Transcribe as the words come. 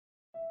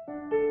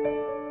And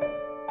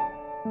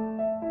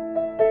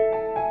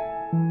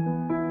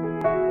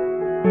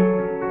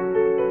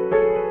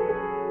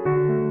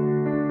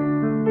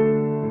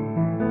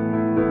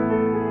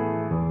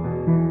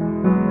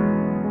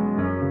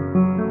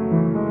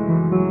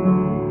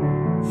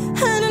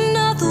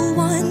another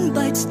one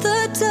bites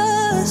the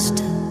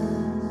dust.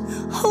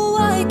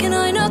 Why can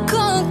I not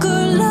conquer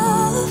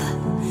love?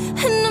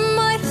 And I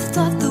might have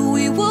thought that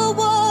we were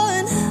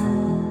one,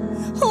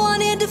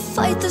 wanted to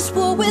fight this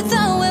war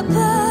without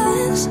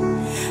weapons.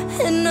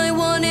 And I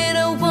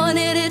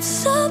wanted it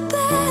so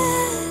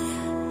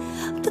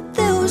bad, but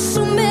there were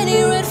so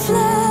many red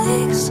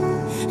flags.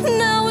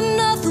 Now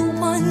another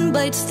one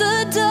bites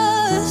the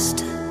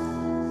dust.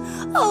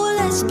 Oh,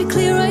 let's be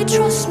clear, I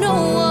trust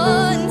no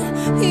one.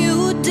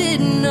 You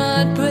did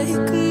not break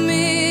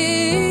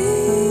me.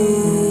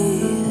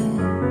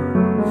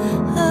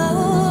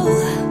 Oh,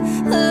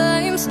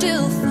 I'm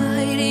still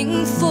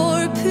fighting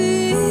for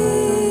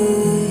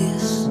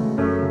peace.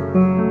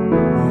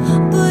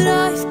 But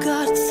I've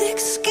got thick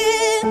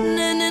skin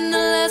and an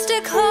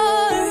elastic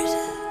heart.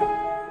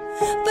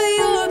 But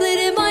your blade,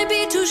 it might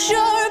be too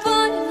sharp.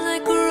 I'm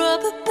like a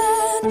rubber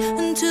band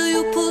until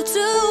you pull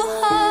too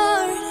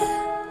hard.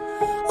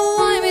 Oh,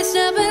 I may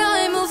snap and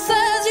I move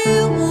fast.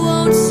 You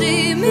won't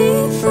see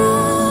me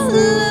fall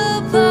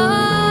apart,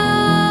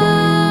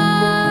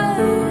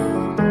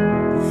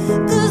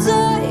 'cause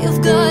I've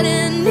got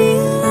an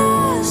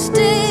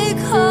elastic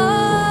heart.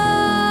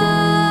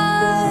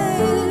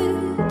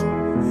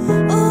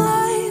 Oh,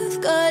 I've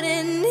got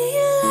an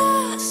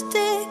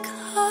elastic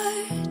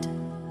heart.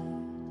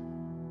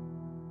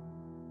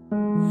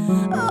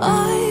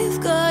 I've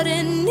got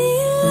an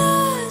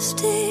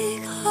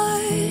elastic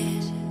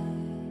heart.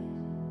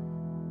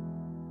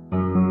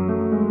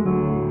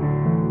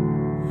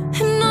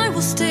 And I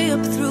will stay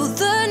up through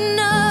the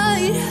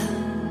night.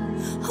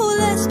 Oh,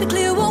 let's be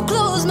clear, won't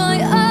close my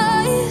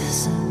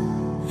eyes.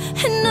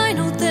 And I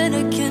know that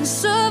I can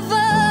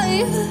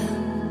survive.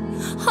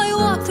 I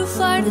walk through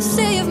fire to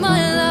save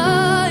my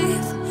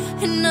life.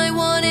 And I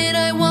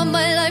want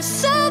my life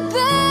so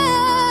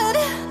bad.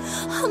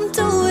 I'm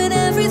doing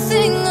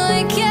everything I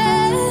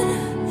can.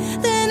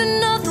 Then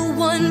another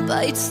one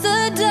bites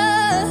the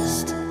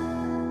dust.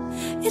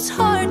 It's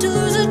hard to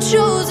lose a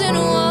chosen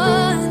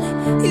one.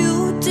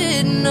 You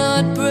did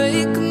not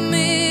break me.